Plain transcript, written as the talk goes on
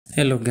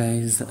Hello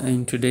guys,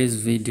 in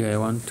today's video I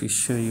want to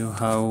show you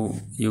how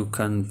you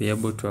can be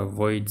able to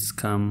avoid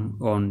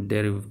scam on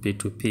Deriv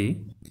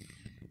P2P.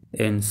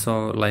 And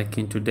so like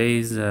in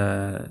today's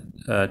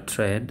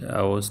trade,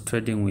 I was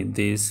trading with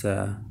this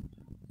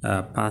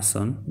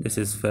person. This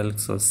is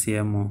Felix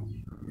Osiemo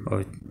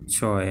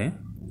Ochoe,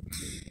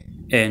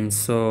 and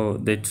so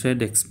the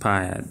trade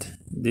expired.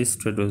 This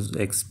trade was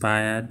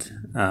expired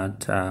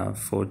at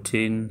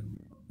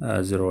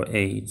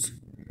 14:08.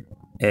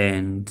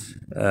 And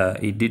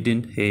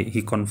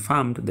he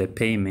confirmed the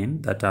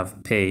payment that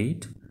I've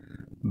paid,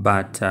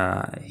 but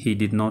he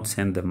did not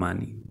send the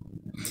money.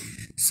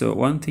 So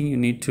one thing you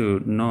need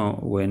to know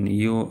when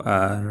you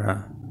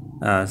are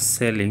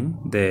selling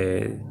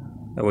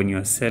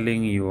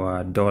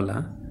your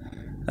dollar,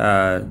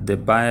 the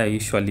buyer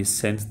usually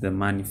sends the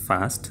money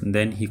first, and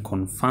then he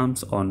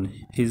confirms on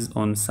his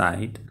own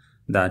side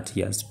that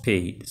he has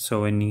paid.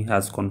 So when he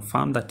has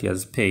confirmed that he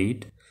has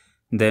paid,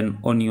 then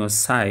on your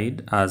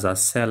side as a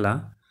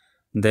seller,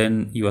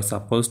 then you are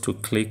supposed to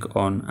click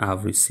on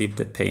I've received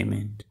the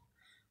payment.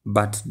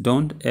 But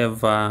don't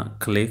ever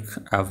click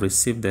I've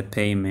received the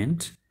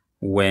payment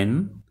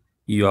when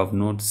you have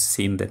not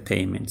seen the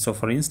payment. So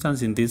for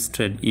instance, in this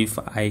trade, if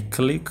I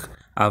click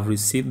I've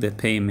received the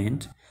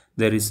payment,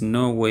 there is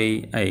no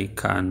way I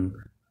can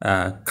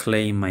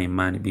claim my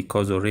money,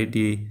 because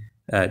already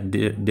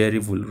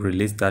Deriv will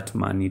release that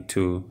money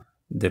to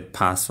the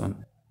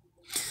person.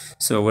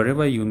 So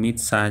wherever you meet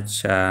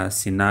such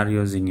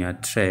scenarios in your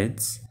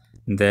trades,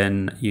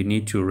 then you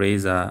need to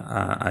raise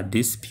a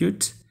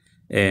dispute.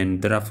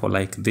 And therefore,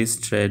 like this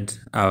trade,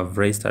 I've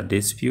raised a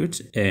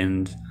dispute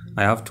and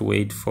I have to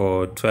wait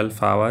for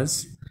 12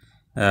 hours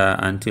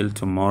until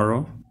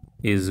tomorrow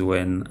is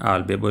when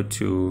I'll be able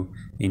to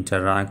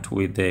interact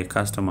with the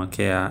customer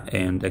care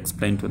and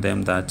explain to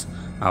them that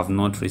I've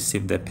not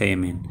received the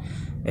payment.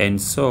 And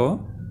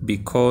so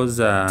because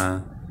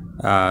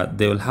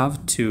they will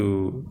have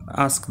to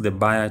ask the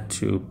buyer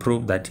to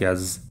prove that he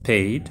has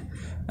paid,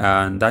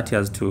 and that he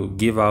has to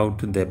give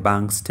out the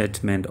bank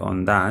statement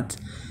on that.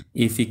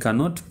 If he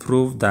cannot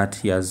prove that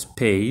he has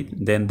paid,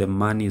 then the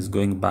money is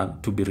going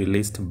back to be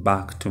released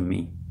back to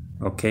me.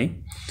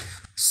 Okay,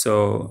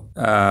 so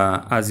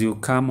as you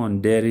come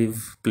on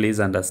Deriv, please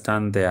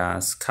understand there are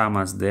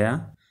scammers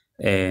there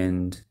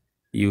and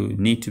you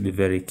need to be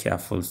very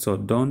careful. So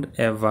don't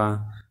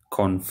ever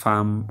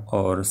confirm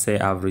or say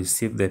I've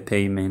received the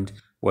payment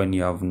when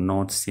you have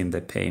not seen the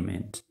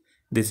payment.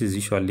 This is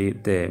usually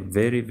the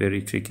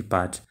very tricky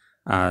part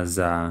as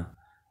a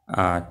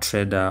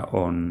trader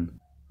on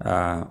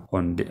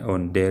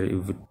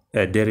Deriv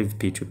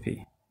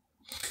P2P.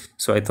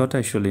 So I thought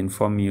I should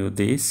inform you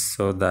this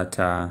so that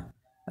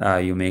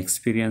you may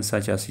experience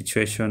such a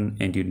situation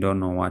and you don't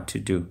know what to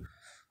do.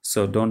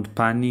 So don't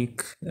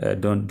panic,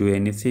 don't do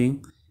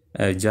anything,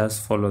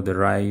 just follow the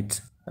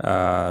right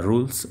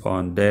rules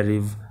on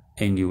Deriv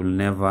and you will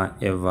never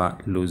ever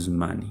lose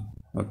money.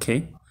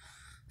 Okay,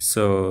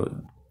 so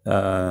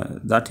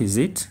that is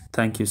it.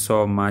 Thank you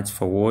so much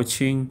for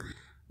watching.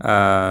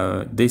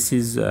 This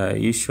is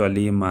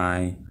usually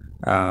my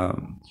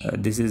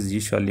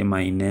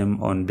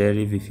name on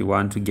Deriv. If you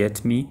want to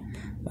get me,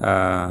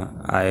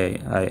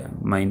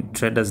 my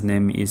trader's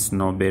name is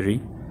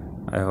Snowberry.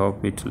 I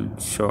hope it will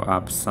show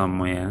up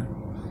somewhere.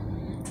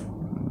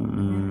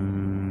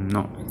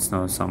 No, it's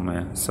not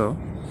somewhere. So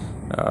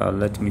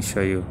let me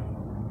show you.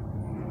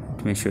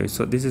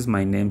 So this is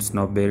my name,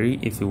 Snowberry.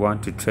 If you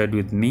want to trade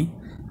with me,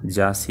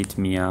 just hit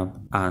me up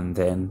and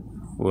then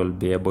we'll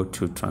be able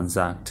to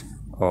transact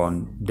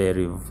on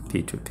Deriv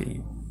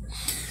P2P.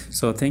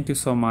 So thank you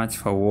so much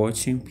for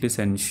watching. Please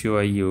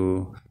ensure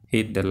you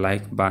hit the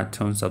like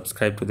button,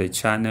 subscribe to the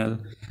channel,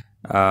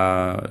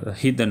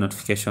 hit the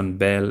notification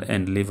bell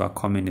and leave a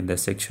comment in the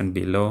section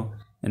below,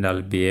 and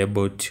I'll be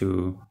able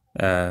to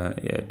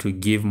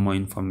give more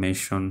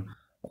information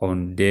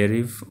on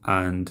Deriv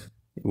and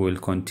will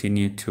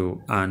continue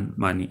to earn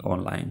money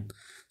online.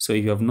 So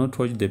if you have not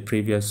watched the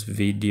previous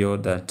video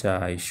that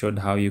I showed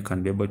how you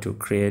can be able to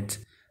create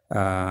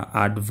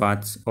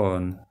adverts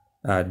on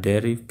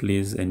Deriv,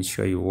 please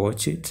ensure you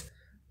watch it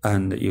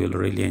and you will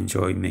really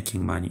enjoy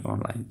making money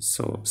online.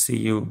 So see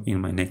you in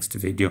my next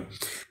video.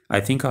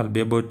 I think I'll be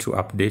able to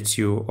update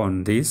you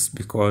on this,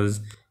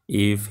 because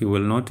if you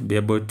will not be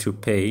able to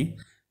pay,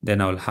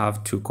 then I'll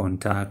have to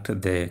contact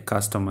the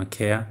customer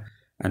care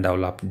and I'll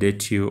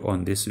update you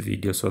on this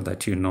video so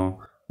that you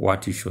know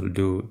what you should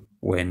do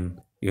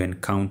when you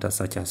encounter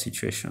such a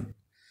situation.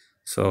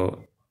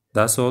 So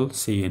that's all.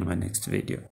 See you in my next video.